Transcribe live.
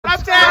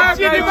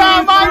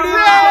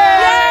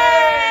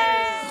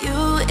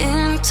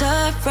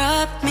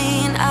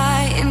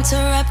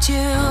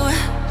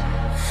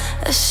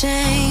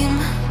shame.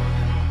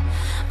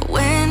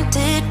 When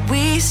did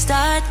we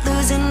start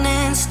losing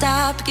and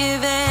stop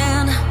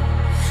giving?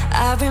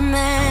 I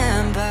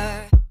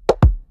remember.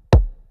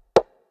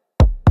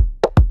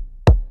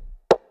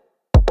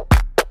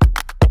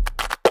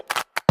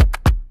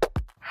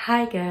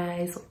 Hi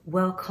guys,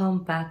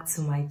 welcome back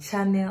to my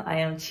channel. I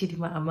am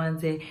Chidinma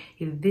Amanze.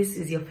 If this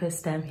is your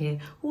first time here,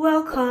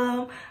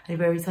 welcome. And if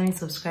you're a returning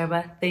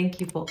subscriber,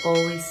 thank you for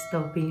always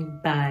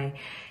stopping by.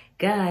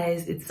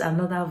 Guys, it's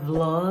another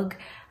vlog,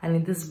 and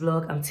in this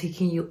vlog I'm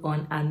taking you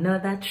on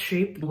another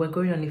trip. We're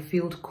going on a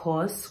field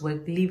course.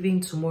 We're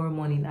leaving tomorrow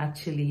morning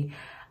actually,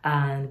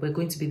 and we're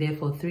going to be there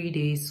for 3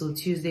 days, so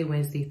Tuesday,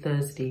 Wednesday,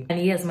 Thursday.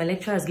 And yes, my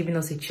lecturer has given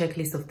us a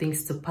checklist of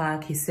things to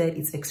pack. He said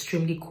it's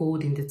extremely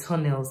cold in the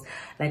tunnels.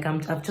 Like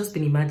I've just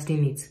been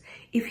imagining it.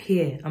 If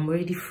here I'm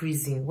already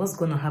freezing, what's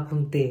gonna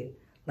happen there?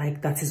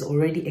 Like that is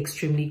already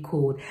extremely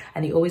cold,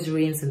 and it always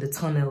rains in the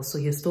tunnel, so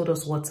he has told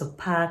us what to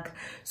pack.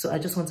 So I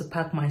just want to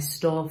pack my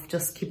stuff,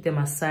 just keep them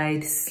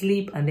aside,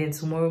 sleep, and then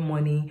tomorrow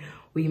morning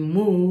we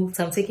move.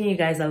 So I'm taking you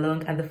guys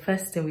along, and the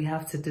first thing we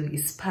have to do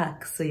is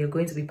pack. So you're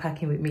going to be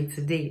packing with me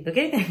today,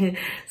 okay?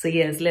 So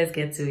yes, let's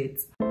get to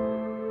it.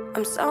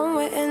 I'm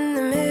somewhere in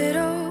the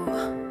middle,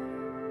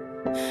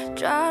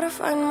 try to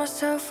find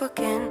myself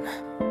again,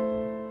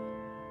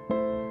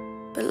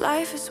 but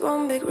life is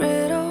one big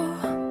riddle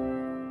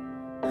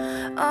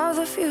of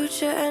the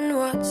future and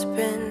what's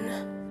been.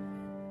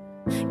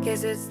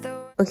 Guess it's the...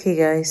 Okay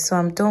guys, so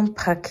I'm done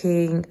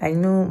packing. I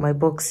know my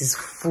box is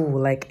full,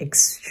 like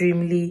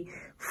extremely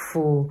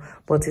full,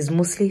 but it's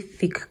mostly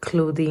thick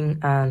clothing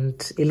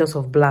and a lot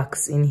of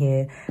blacks in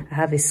here. I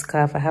have a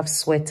scarf, I have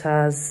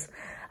sweaters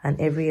and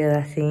every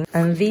other thing.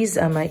 And these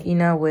are my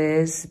inner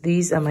wears.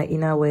 These are my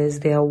inner wears.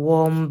 They are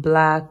warm,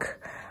 black,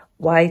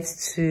 white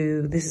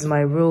too. This is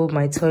my robe,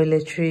 my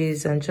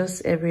toiletries, and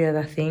just every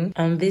other thing.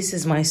 And this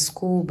is my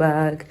school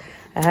bag.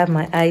 I have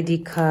my ID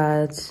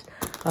card,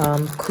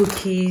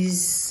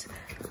 cookies,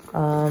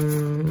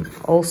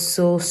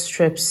 also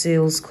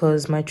strepsils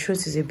because my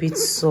throat is a bit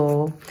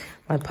sore.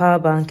 My power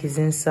bank is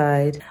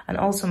inside, and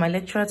also my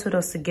lecturer told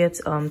us to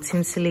get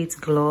tinselate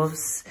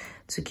gloves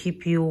to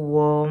keep you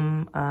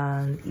warm,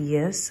 and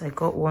yes, I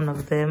got one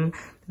of them.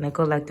 And I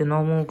got like the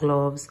normal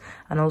gloves,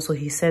 and also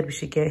he said we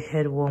should get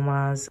head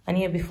warmers. And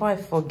yeah, before I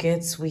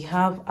forget, we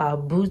have our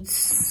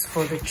boots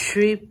for the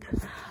trip.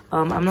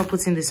 I'm not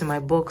putting this in my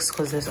box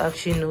because there's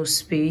actually no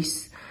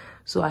space,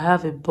 so I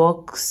have a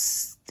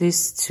box,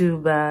 these 2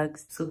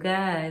 bags. So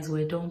guys,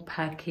 we're done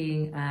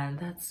packing, and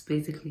that's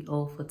basically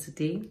all for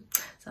today.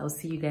 So I'll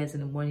see you guys in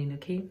the morning,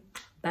 okay?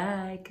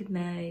 Bye, good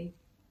night.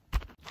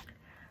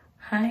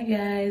 Hi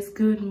guys,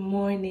 good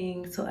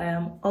morning. So I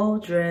am all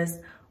dressed,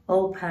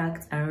 all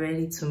packed and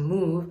ready to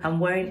move. I'm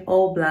wearing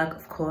all black,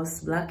 of course.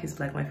 Black is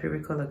like my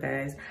favorite color,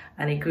 guys,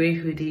 and a gray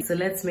hoodie. So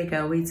let's make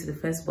our way to the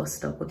first bus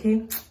stop,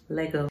 okay?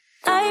 Let's go.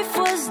 Life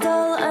was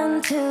dull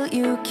until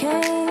you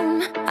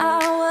came. I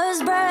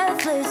was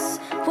breathless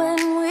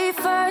when we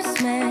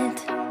first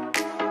met.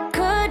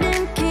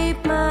 Couldn't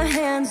keep my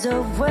hands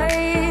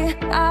away.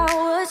 I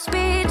was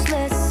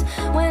speechless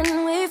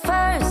when we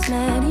first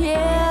met.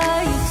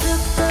 Yeah, you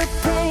took the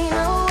pain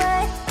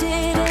away.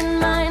 Didn't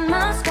mind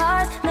my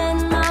scars,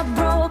 then my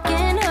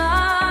broken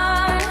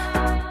heart.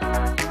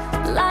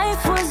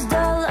 Life was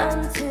dull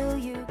until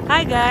you...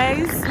 Hi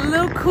guys,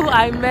 look who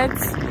I met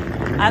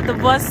at the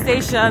bus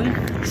station.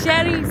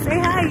 Sherry, say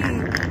hi.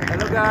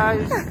 Hello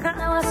guys.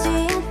 Now I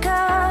see in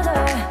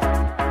color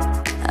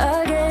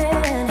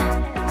again.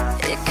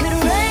 It could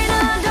rain,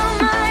 I don't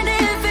mind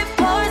if it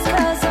pours,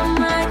 cause I'm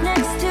right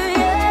next to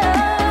you.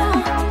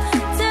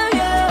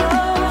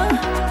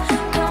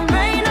 Come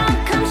rain or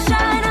come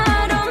shine,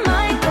 I don't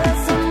mind,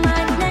 cause I'm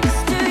right next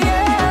to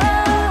you.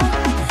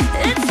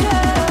 It's you,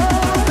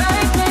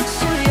 right next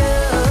to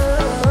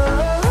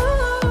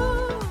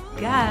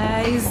you.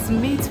 Guys,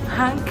 meet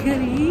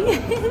Pankari.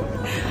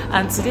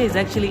 And today is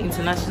actually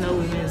International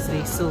Women's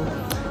Day, so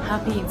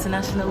happy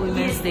International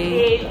Women's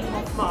Day.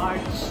 8th of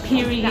March.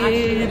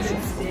 Period.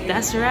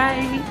 That's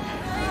right.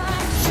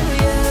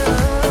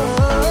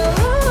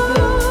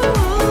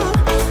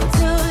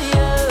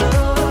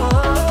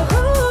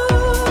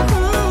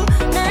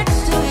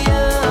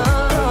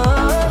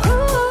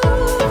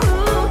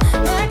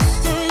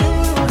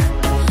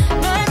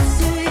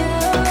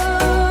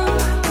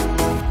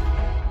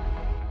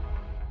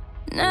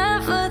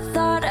 Never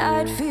thought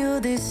I'd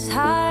feel this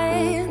high.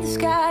 The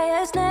sky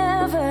has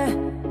never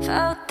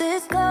felt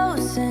this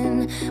close,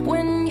 and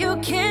when you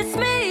kiss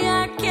me,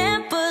 I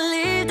can't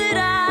believe that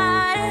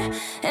I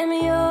am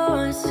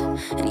yours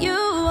and you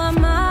are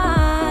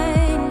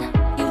mine.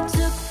 You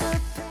took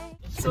the pain.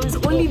 So it's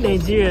only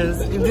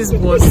Nigerians in this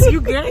bus.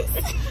 You guys,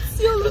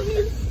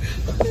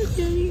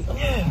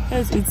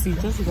 that's Itzy.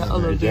 Just look at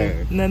all of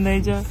them. No,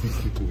 Niger.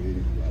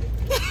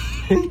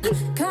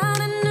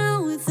 Kinda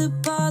new with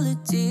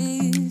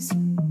apologies.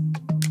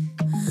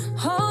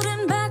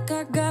 Holding back,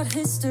 I got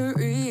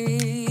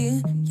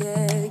history.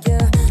 Yeah,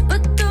 yeah.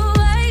 But the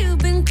way you've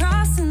been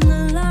crossing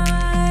the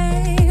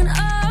line,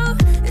 oh,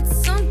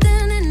 it's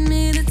something in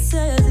me that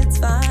says it's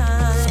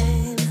fine.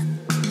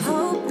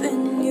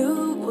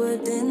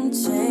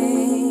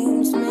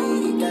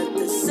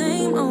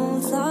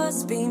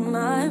 be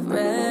my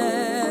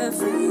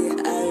referee.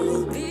 I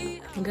will be.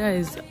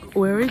 Guys,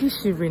 we're already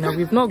shivering and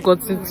we've not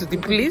gotten to the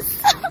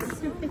place.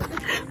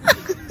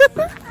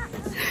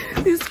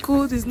 This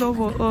cold is not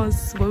for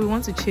us, but we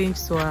want to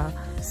change to our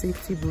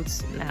safety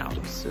boots now.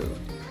 So,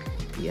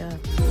 yeah.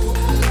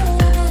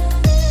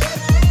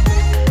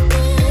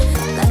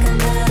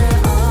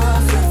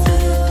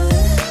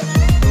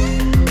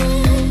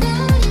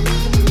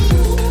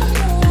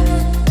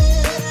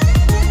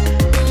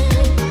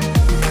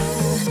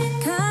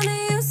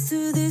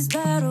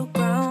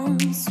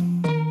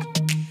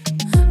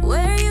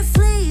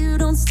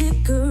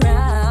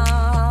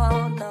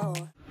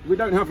 We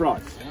don't have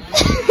rice.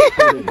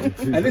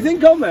 Anything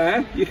gone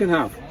there, you can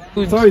have.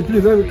 Sorry,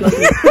 please let me cut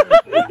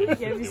it.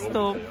 Can we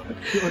stop?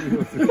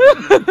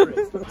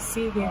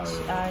 CHIDINMA.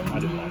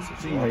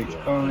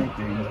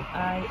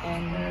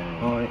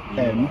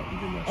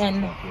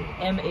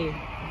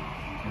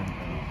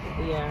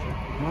 Yeah.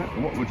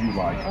 What would you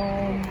like?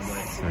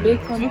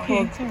 Bacon,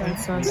 pork, and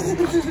sauce.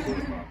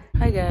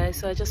 Hi guys,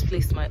 so I just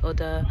placed my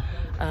order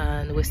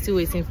and we're still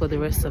waiting for the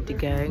rest of the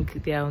gang.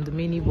 They are on the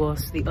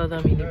minibus, the other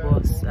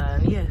minibus,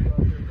 and yeah,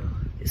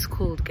 it's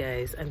cold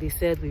guys, and they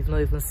said we've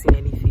not even seen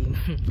anything.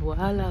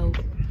 Wahala.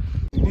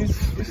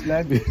 This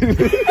life, this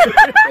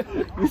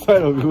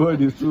side of the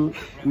world is too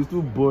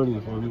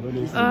boring for me.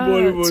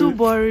 Too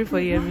boring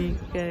for Yemi,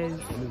 guys.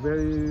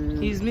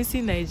 He's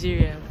missing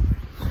Nigeria.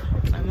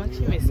 I'm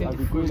actually missing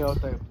the food.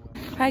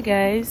 Hi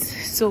guys,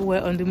 so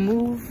we're on the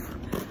move.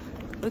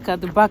 Look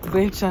at the back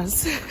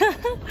benchers.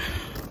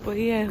 But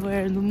yeah,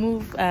 we're on the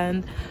move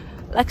and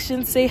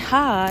Lakshan, say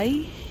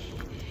hi.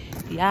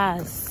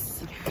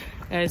 Yes.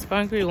 Guys,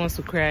 Pankri wants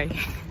to cry.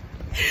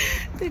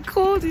 The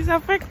cold is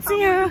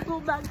affecting her. Go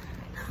back.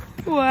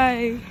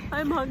 Why?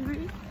 I'm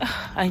hungry.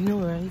 I know,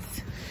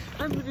 right?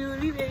 I'm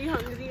really very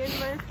hungry and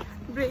my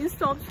brain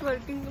stops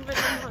working when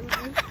I'm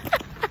hungry.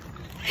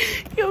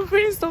 Your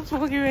brain stops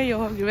working when you're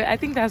hungry. I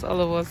think that's all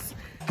of us.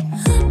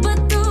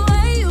 But the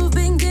way you've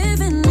been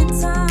giving me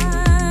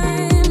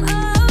time,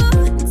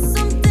 oh, it's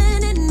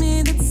something in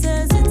me that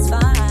says it's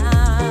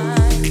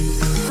fine.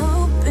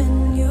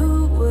 Hoping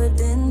you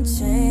wouldn't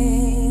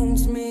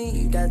change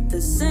me. Got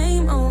the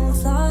same old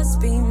thoughts,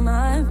 be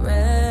my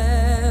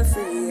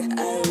referee.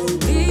 I will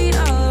be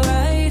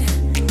alright,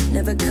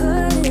 never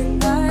cut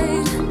it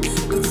right,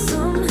 but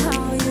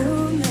somehow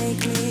you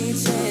make me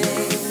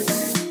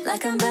change.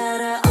 Like I'm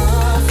better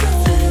off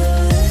with you.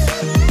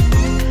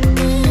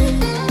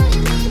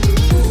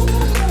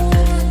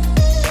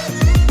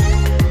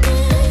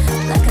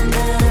 Like I'm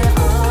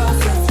better off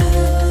with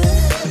you.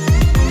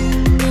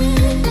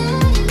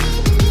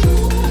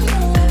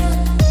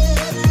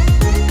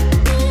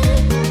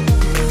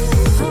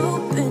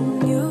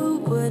 Hoping you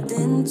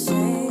wouldn't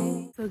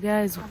change. So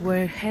guys,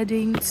 we're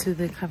heading to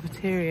the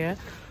cafeteria.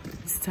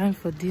 It's time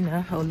for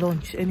dinner or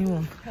lunch,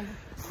 anyone.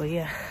 But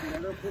yeah.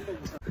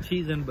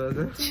 Cheese and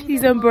burger.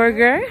 Cheese and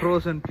burger.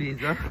 Frozen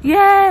pizza.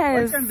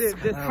 Yes.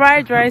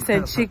 Fried rice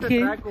and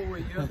chicken.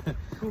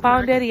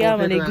 Pounded yam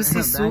and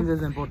egusi soup.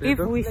 If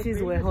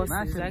wishes were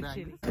horses,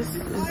 actually. This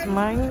is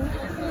mine.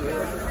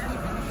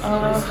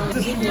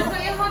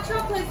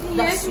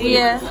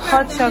 Yeah,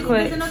 hot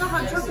chocolate.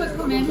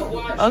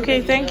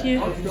 Okay, thank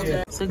you.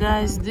 So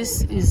guys,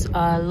 this is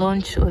our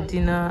lunch or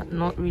dinner.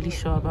 Not really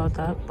sure about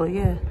that, but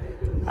yeah,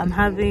 I'm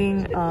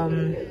having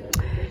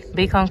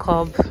bacon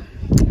cob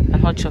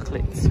and hot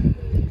chocolate.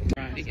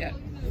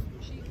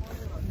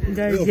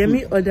 Guys,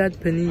 Yemi ordered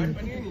panini.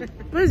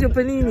 Where's your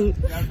panini?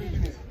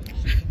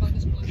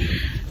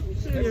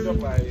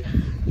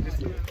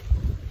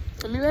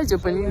 Where's your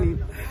panini?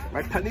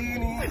 My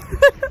panini.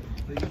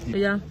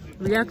 Yeah,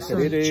 reaction.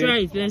 Try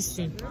it, let's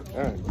see.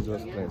 Ah,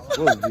 Jesus Christ.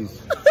 What is this?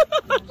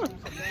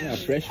 Yeah,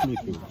 fresh meat.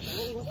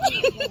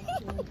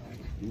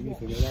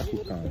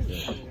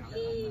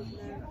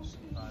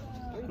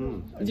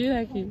 Do you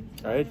like it?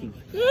 I hate it.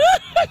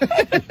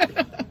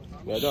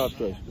 Yeah, I don't have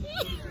choice.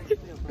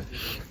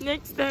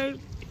 Next time,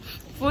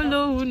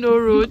 follow who know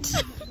road.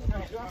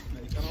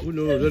 Who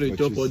knows what a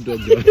top hot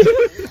dog?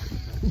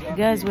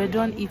 Guys, we're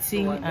done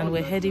eating and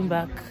we're heading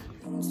back.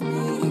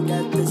 You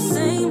got the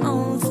same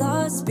old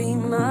thoughts, be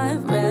my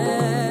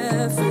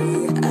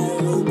referee. I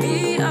will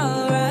be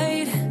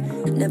alright,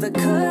 never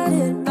cut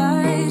it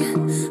right,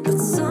 but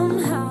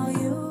somehow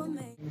you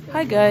make.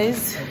 Hi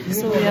guys,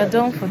 so we are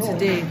done for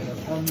today.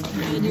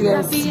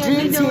 Yes,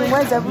 dream team,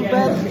 where's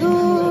everybody?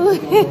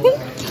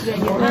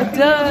 We're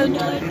done.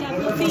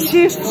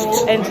 Chief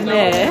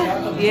engineer.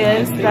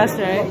 Yes, that's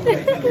right.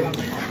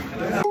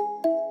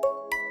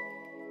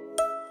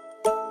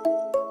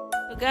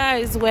 So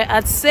guys, we're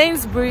at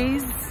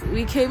Sainsbury's.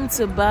 We came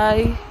to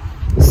buy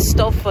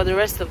stuff for the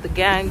rest of the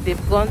gang.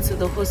 They've gone to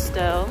the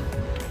hostel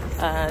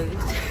and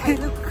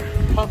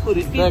How could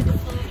it back?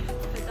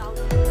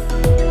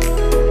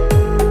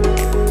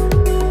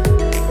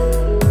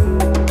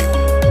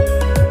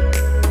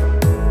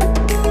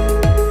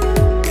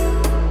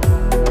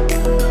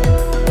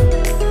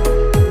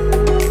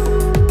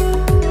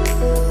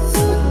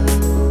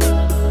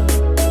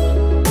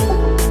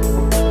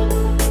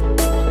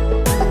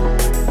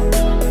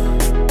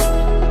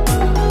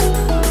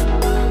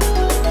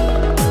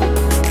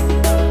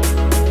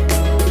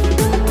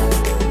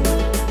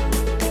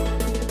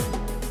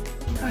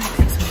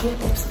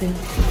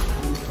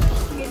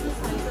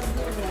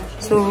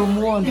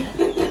 1.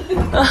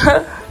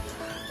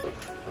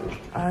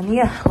 And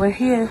yeah, we're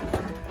here.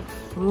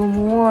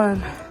 Room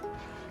 1.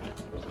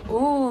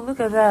 Oh,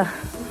 look at that.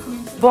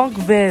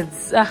 Bunk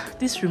beds.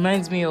 This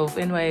reminds me of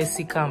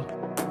NYSC camp.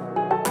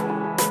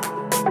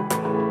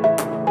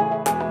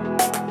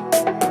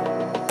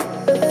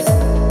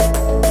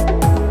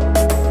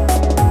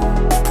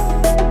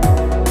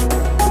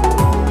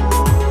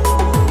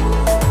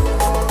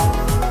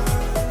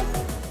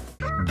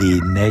 The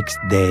next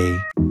day.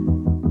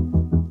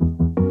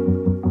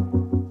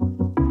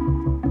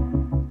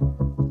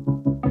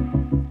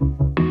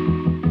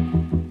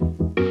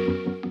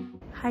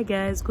 Hi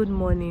guys, good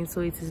morning.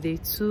 So it is day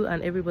 2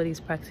 and everybody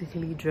is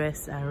practically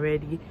dressed and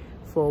ready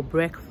for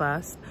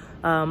breakfast.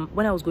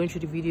 When I was going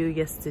through the videos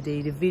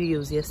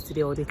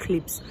yesterday or the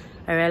clips,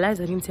 I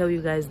realized I didn't tell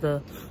you guys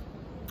the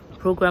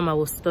program I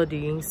was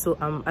studying. So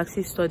I'm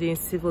actually studying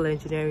civil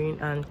engineering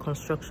and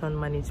construction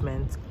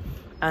management,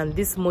 and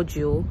this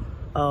module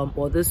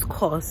or this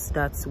course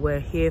that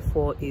we're here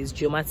for is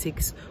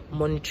geomatics,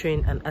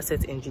 monitoring and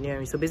asset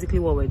engineering. So basically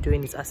what we're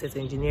doing is asset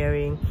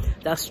engineering.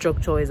 That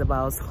structure is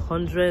about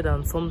 100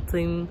 and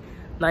something,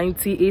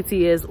 90, 80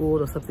 years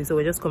old or something. So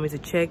we're just coming to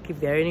check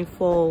if there are any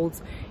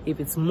faults, if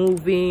it's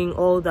moving,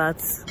 all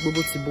that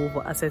bubble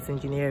for asset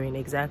engineering.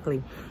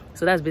 Exactly.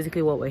 So that's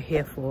basically what we're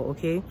here for.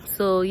 Okay,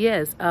 so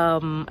yes,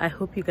 I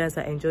hope you guys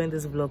are enjoying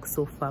this vlog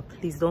so far.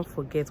 Please don't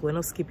forget, we're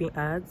not skipping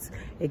ads.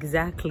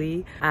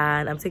 Exactly.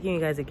 And I'm taking you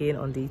guys again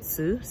on day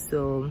 2,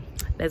 so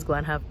let's go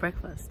and have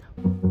breakfast.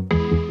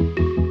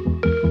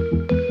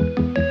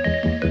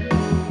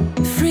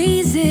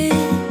 Freezing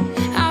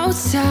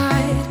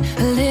outside,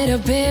 a little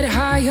bit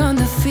high on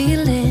the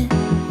feeling,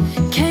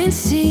 can't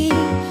seem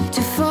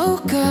to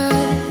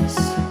focus.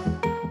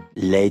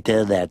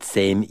 Later that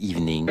same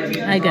evening.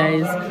 Hi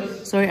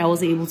guys, sorry I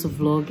wasn't able to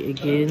vlog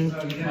again,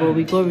 but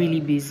we got really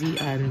busy,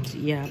 and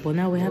yeah, but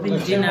now we're having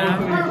dinner.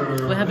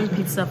 We're having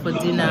pizza for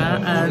dinner,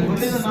 and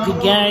the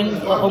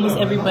gang, or almost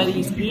everybody,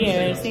 is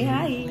here. Say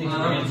hi.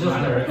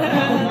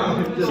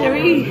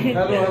 Sherry.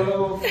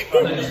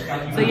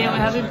 So yeah, we're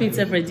having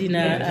pizza for dinner,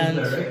 and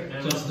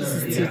this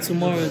is till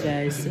tomorrow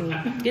guys. So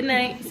good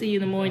night, see you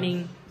in the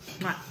morning.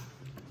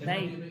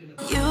 Bye.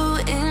 You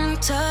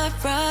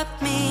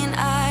interrupt me and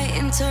I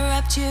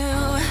interrupt you.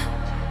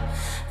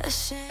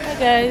 Hi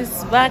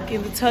guys, back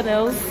in the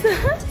tunnels.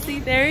 See,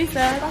 there is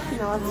that.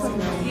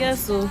 Yeah,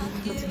 so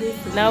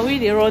now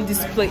we run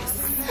this place.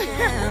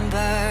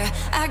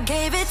 I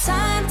gave it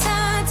time.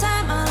 I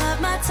love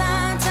my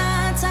time.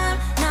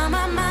 Now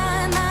my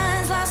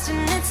mind's lost in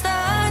its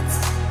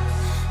thoughts.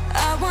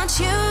 I want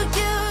you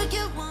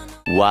want.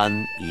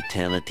 One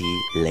eternity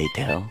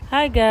later.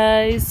 Hi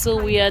guys, so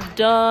we are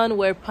done.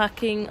 We're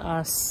packing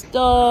our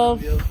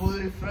stuff.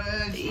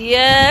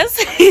 Yes.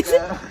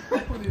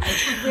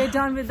 We're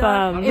done with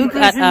the look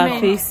at our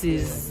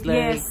faces. Like,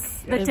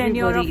 yes, the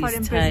tenure of our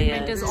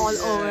imprisonment is all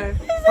over.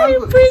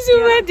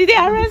 Imprisonment? Did they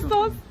arrest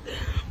us?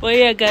 But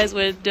yeah guys,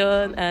 we're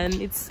done, and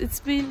it's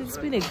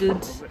been a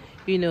good,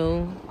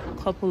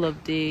 couple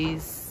of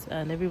days.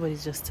 And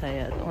everybody's just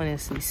tired.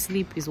 Honestly,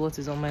 sleep is what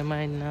is on my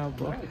mind now.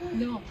 But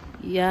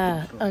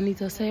yeah, and it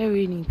was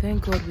raining.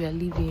 Thank God we are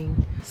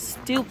leaving.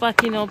 Still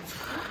packing up.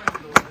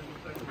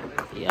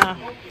 Yeah,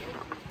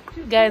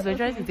 guys, we're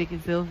trying to take a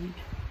selfie.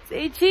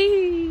 Say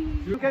cheese.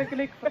 You can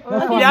click.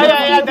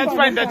 Yeah, that's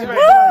fine.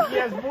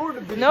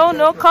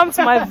 No, come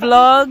to my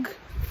vlog.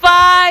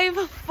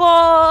 5,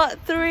 4,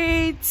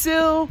 3,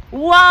 2,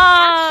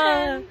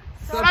 1.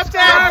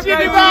 SNACPCHAT!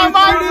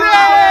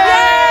 Dinmaamanze!